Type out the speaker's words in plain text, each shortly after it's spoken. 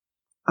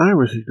I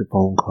received a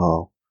phone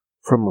call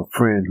from a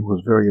friend who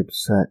was very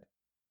upset.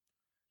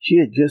 She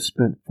had just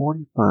spent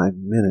 45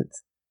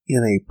 minutes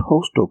in a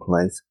postal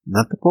place,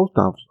 not the post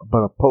office,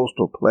 but a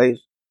postal place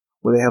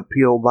where they have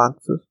P.O.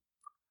 boxes.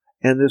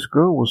 And this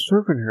girl was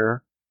serving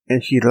her,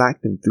 and she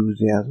lacked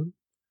enthusiasm.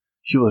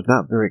 She was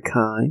not very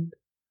kind.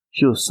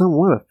 She was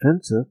somewhat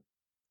offensive.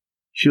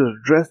 She was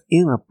dressed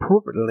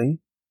inappropriately.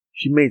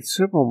 She made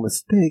several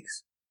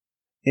mistakes,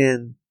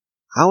 and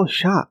I was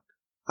shocked.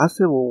 I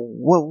said,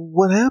 well,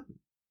 what happened?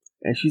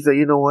 And she said,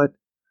 you know what?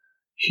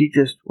 She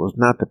just was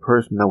not the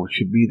person that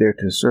should be there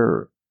to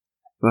serve.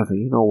 And I said,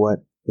 you know what?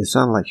 It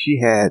sounded like she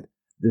had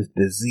this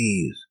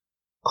disease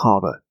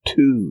called a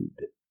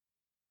tude.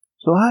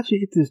 So how'd she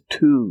get this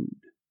tude?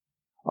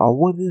 Or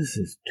what is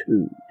this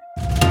tude?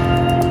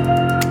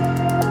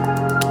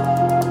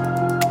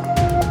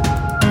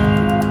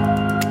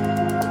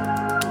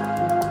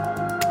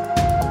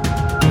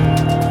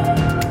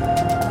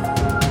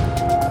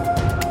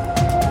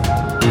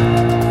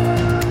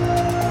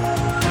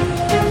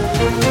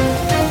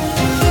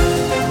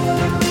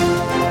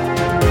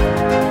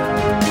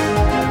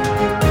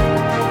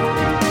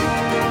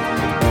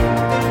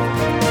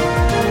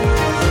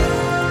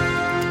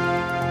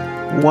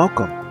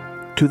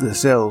 Welcome to the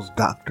Sales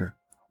Doctor,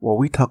 where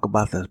we talk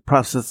about the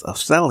process of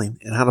selling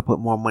and how to put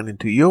more money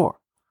into your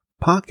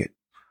pocket.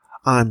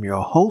 I'm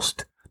your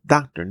host,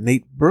 Dr.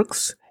 Nate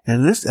Brooks,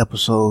 and in this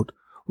episode,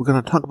 we're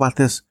going to talk about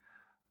this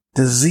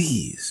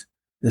disease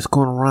that's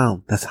going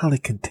around that's highly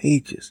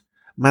contagious.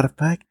 Matter of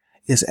fact,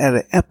 it's at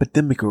an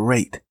epidemic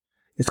rate.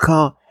 It's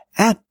called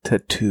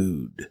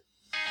attitude.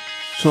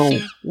 So,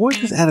 where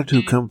does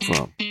attitude come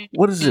from?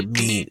 What does it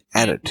mean,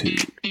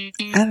 attitude?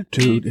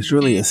 Attitude is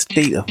really a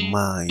state of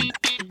mind,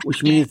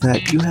 which means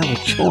that you have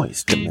a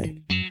choice to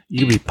make. You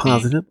can be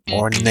positive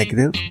or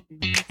negative,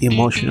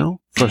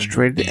 emotional,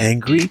 frustrated,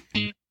 angry.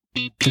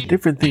 There's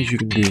different things you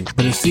can do,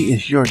 but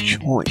it's your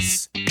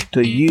choice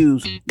to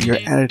use your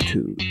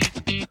attitude.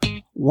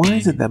 Why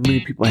is it that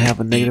many people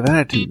have a negative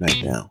attitude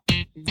right now?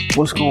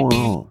 What's going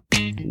on?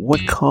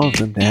 What caused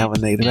them to have a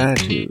negative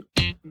attitude?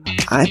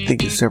 I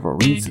think it's several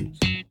reasons.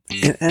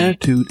 An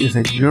attitude is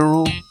a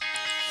general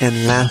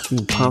and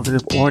lasting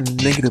positive or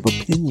negative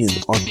opinion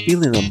or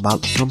feeling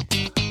about some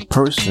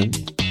person,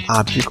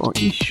 object, or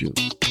issue.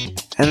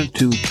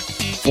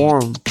 Attitudes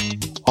form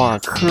or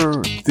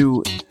occur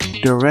through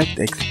direct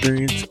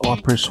experience or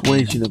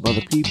persuasion of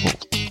other people.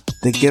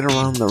 They get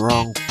around the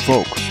wrong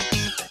folks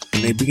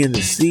and they begin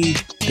to see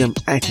them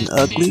acting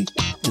ugly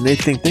and they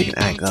think they can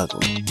act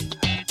ugly.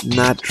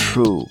 Not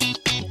true.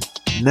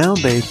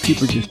 Nowadays,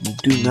 people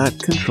just do not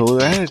control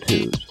their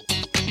attitudes.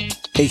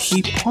 A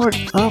key part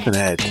of an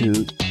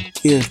attitude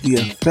is the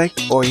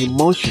effect or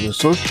emotion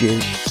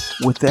associated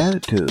with the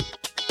attitude.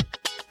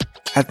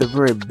 At the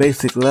very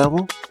basic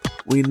level,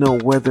 we know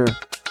whether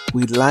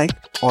we like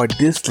or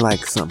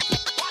dislike something.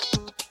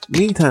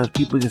 Many times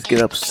people just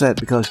get upset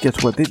because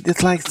guess what? They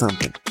dislike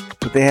something,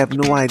 but they have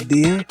no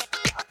idea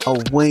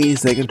of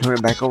ways they can turn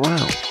it back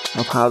around,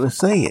 of how to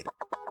say it.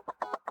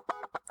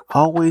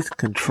 Always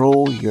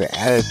control your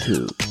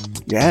attitude.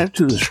 Your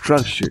attitude is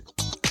structured,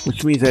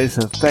 which means that it's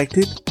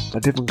affected by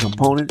different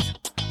components,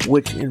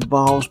 which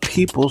involves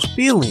people's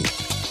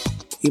feelings,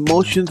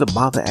 emotions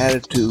about the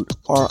attitude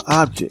or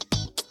object.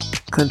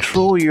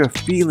 Control your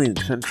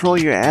feelings, control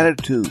your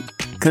attitude,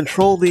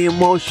 control the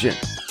emotion.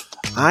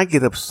 I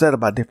get upset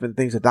about different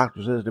things the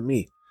doctor says to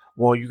me.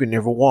 Well, you can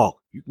never walk,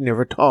 you can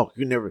never talk,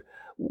 you can never...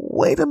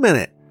 Wait a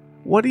minute.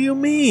 What do you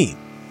mean?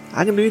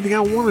 I can do anything I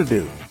want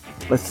to do.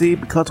 But see,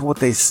 because of what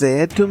they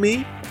said to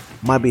me,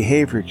 my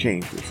behavior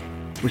changes,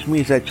 which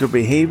means that your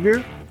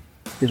behavior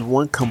is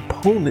one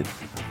component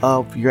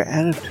of your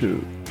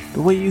attitude.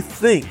 The way you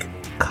think,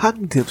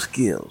 cognitive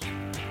skills.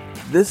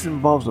 This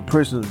involves a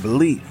person's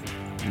belief,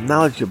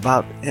 knowledge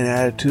about an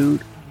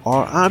attitude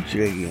or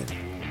object again.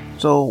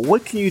 So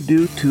what can you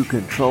do to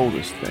control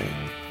this thing?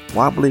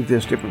 Well, I believe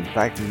there's different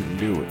factors you can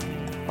do it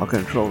or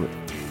control it.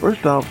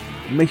 First off,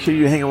 make sure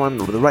you hang around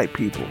with the right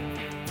people.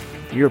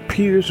 Your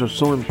peers are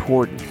so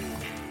important.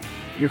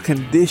 Your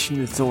condition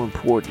is so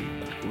important.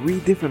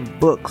 Read different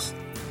books.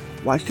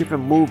 Watch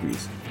different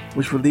movies,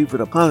 which will leave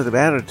with a positive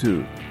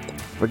attitude.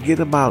 Forget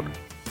about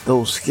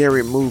those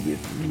scary movies.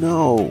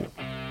 No.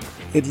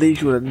 It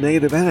leaves you with a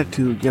negative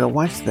attitude. You gotta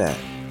watch that.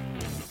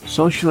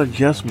 Social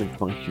adjustment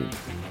function.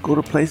 Go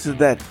to places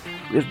that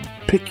just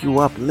pick you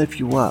up, lift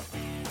you up.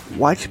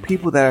 Watch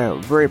people that are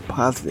very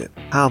positive,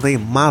 how they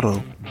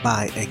model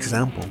by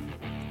example.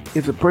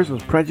 If the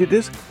person's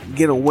prejudiced,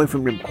 get away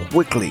from them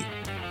quickly.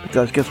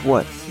 Because guess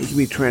what? It can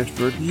be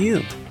transferred to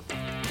you.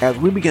 As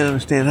we begin to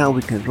understand how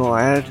we control our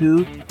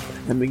attitude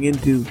and begin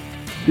to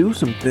do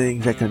some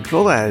things that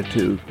control our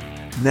attitude,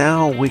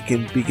 now we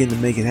can begin to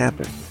make it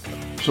happen.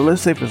 So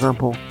let's say, for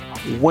example,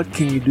 what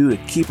can you do to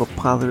keep a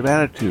positive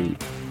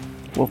attitude?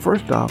 Well,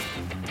 first off,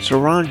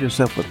 surround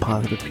yourself with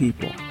positive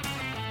people.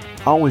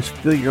 Always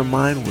fill your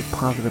mind with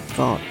positive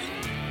thoughts.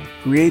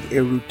 Create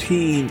a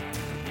routine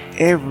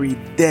every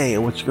day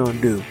of what you're going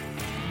to do.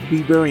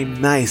 Be very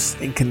nice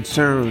and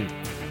concerned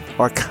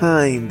or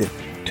kind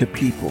to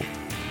people.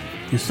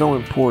 is so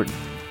important.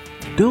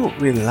 Don't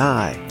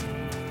rely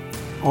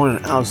on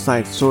an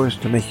outside source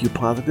to make you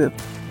positive.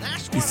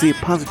 You see,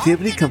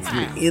 positivity comes from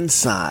the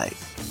inside.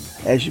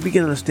 As you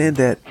begin to understand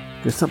that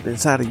there's something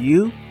inside of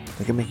you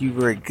that can make you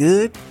very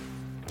good,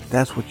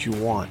 that's what you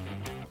want.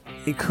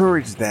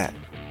 Encourage that.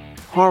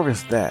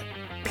 Harvest that.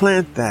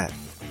 Plant that.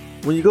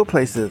 When you go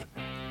places,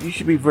 you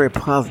should be very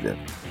positive.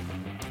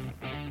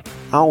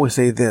 I always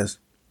say this.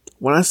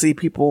 When I see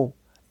people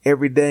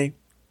every day,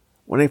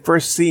 when they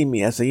first see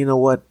me, I say, you know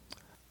what?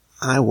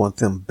 I want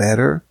them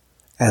better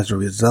as a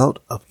result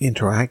of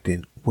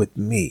interacting with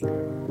me.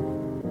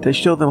 To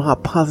show them how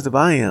positive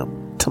I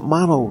am. To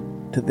model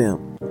to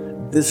them.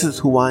 This is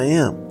who I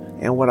am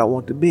and what I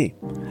want to be.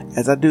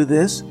 As I do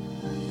this,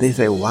 they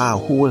say, wow,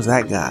 who was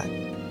that guy?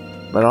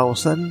 But all of a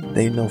sudden,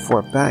 they know for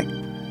a fact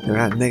they're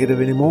not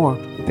negative anymore.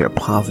 They're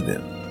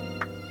positive.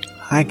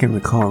 I can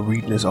recall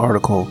reading this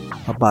article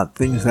about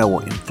things that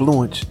will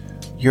influence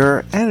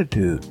your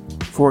attitude.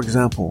 For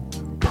example,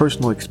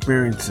 personal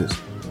experiences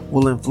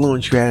will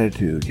influence your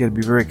attitude. You got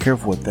to be very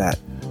careful with that.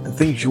 The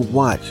things you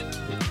watch,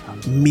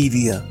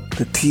 media,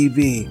 the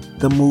TV,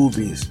 the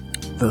movies,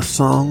 the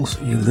songs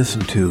you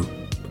listen to.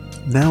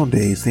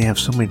 Nowadays, they have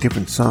so many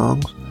different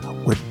songs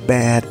with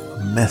bad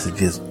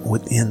messages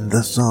within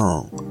the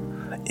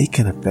song. It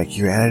can affect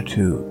your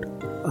attitude.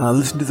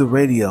 Listen to the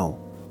radio.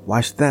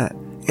 Watch that.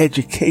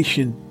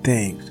 Education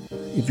things.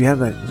 If you have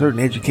certain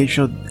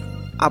educational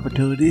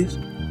opportunities,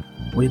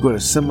 when you go to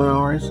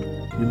seminars,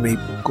 you may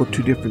go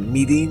to different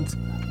meetings.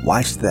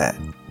 Watch that.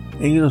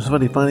 And you know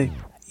something funny?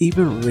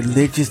 Even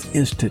religious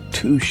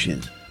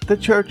institutions, the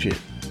churches.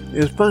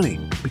 It's funny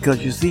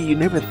because you see, you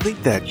never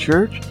think that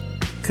church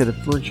could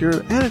influence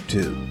your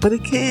attitude, but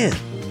it can.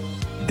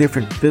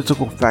 Different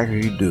physical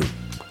factors you do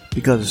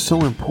because it's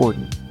so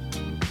important.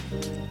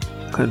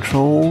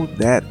 Control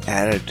that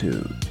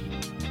attitude.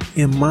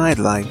 In my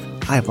life,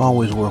 I've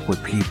always worked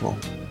with people,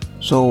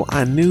 so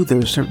I knew there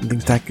were certain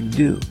things I could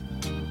do.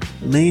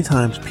 Many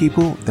times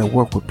people that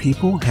work with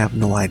people have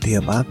no idea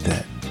about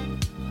that.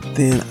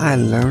 Then I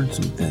learned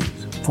some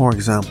things. For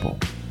example,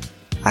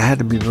 I had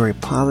to be very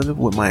positive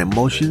with my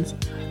emotions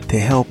to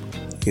help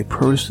a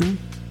person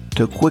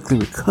to quickly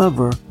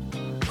recover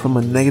from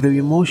a negative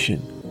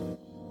emotion.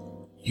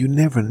 You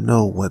never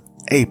know what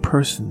a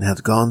person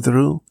has gone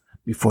through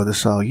before they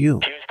saw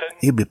you.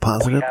 It'll be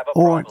positive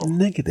or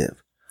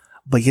negative.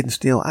 But yet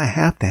still, I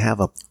have to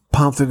have a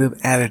positive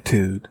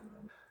attitude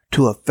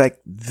to affect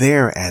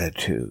their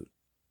attitude.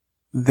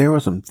 There were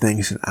some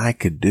things that I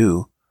could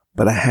do,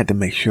 but I had to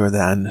make sure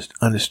that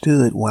I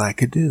understood what I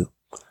could do.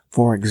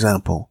 For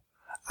example,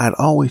 I'd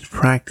always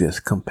practice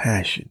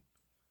compassion.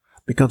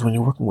 Because when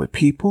you're working with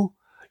people,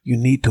 you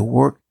need to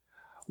work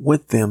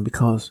with them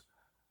because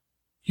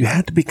you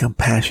have to be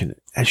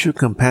compassionate. As you're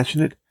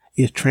compassionate,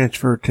 it's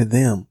transferred to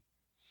them.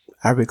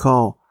 I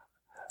recall,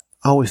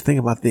 I always think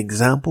about the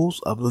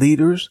examples of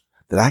leaders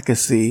that I could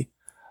see,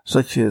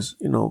 such as,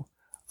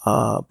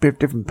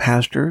 different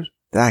pastors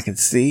that I can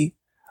see.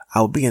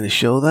 I would begin to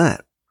show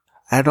that.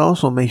 I'd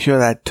also make sure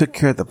that I took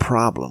care of the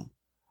problem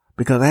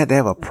because I had to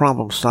have a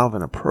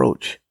problem-solving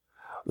approach.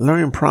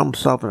 Learning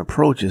problem-solving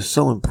approach is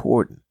so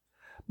important.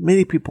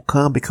 Many people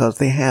come because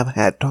they have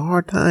had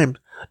hard times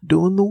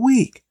during the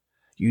week.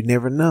 You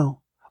never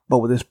know. But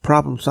with this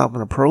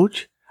problem-solving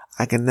approach,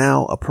 I can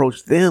now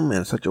approach them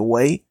in such a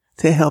way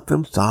to help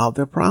them solve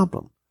their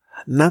problem.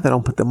 Not that I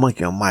don't put the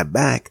monkey on my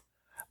back,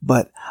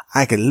 but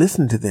I can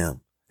listen to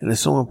them. And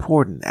it's so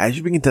important. As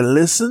you begin to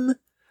listen,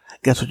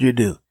 guess what you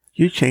do?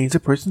 You change the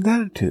person's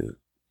attitude.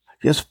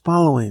 Just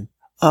following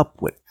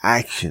up with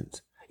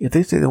actions. If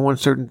they say they want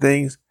certain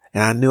things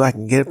and I knew I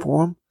can get it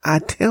for them, I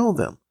tell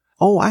them,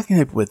 oh, I can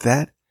help you with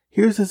that.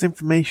 Here's this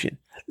information.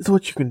 This is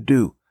what you can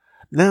do.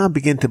 Now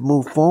begin to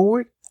move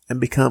forward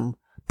and become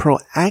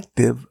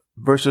proactive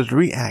versus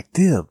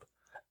reactive.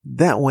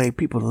 That way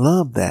people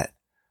love that.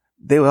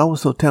 They would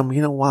also tell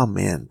me, wow,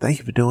 man, thank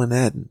you for doing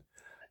that. And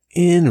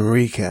in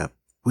recap,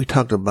 we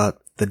talked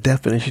about the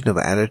definition of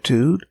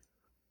attitude,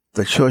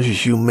 the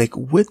choices you make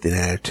with an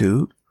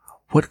attitude,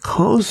 what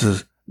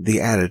causes the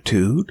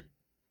attitude,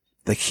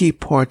 the key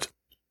parts,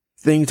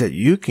 things that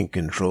you can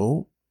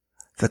control,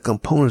 the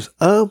components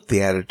of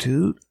the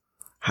attitude,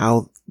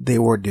 how they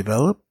were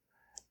developed,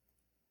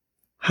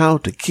 how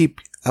to keep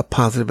a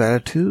positive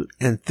attitude,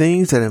 and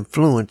things that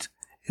influence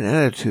an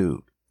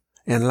attitude.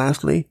 And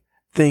lastly,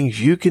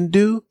 things you can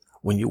do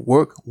when you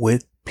work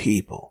with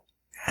people.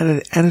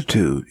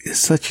 Attitude is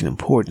such an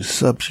important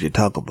subject to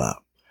talk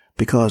about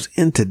because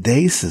in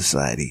today's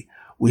society,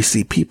 we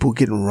see people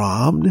getting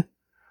robbed,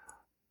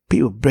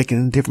 people breaking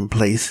in different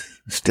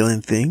places,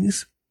 stealing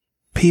things,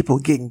 people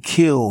getting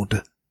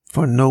killed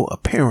for no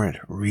apparent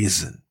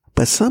reason.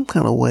 But some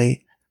kind of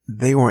way,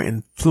 they were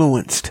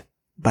influenced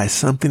by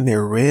something they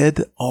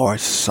read or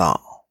saw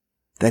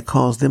that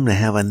caused them to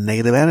have a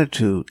negative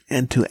attitude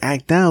and to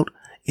act out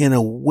in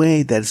a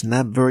way that's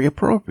not very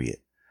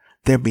appropriate.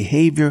 Their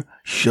behavior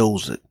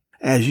shows it.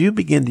 As you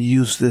begin to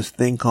use this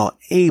thing called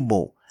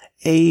ABLE,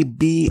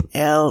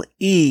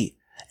 A-B-L-E,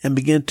 and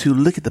begin to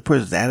look at the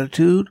person's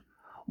attitude,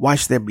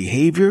 watch their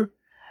behavior,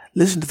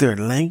 listen to their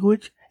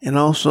language, and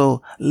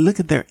also look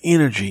at their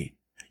energy.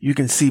 You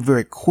can see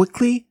very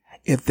quickly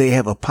if they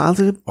have a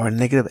positive or a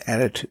negative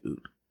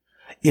attitude.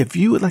 If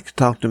you would like to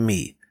talk to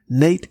me,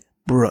 Nate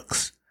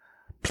Brooks,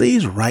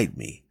 please write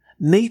me,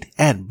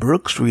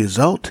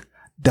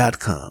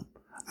 Nate@brooksresult.com.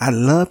 I'd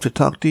love to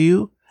talk to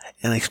you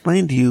and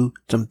explain to you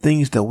some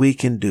things that we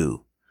can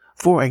do.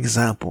 For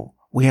example,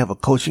 we have a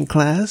coaching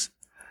class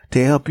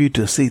to help you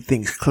to see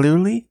things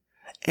clearly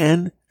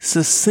and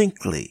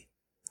succinctly.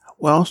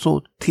 We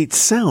also teach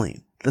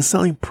selling, the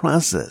selling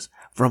process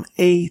from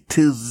A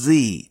to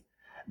Z.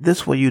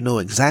 This way you know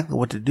exactly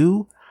what to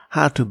do,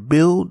 how to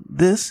build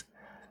this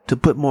to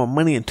put more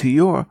money into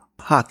your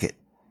pocket.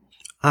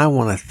 I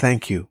want to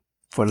thank you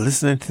for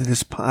listening to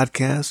this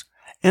podcast.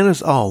 And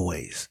as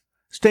always,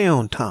 stay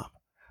on top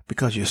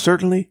because you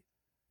certainly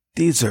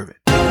deserve it.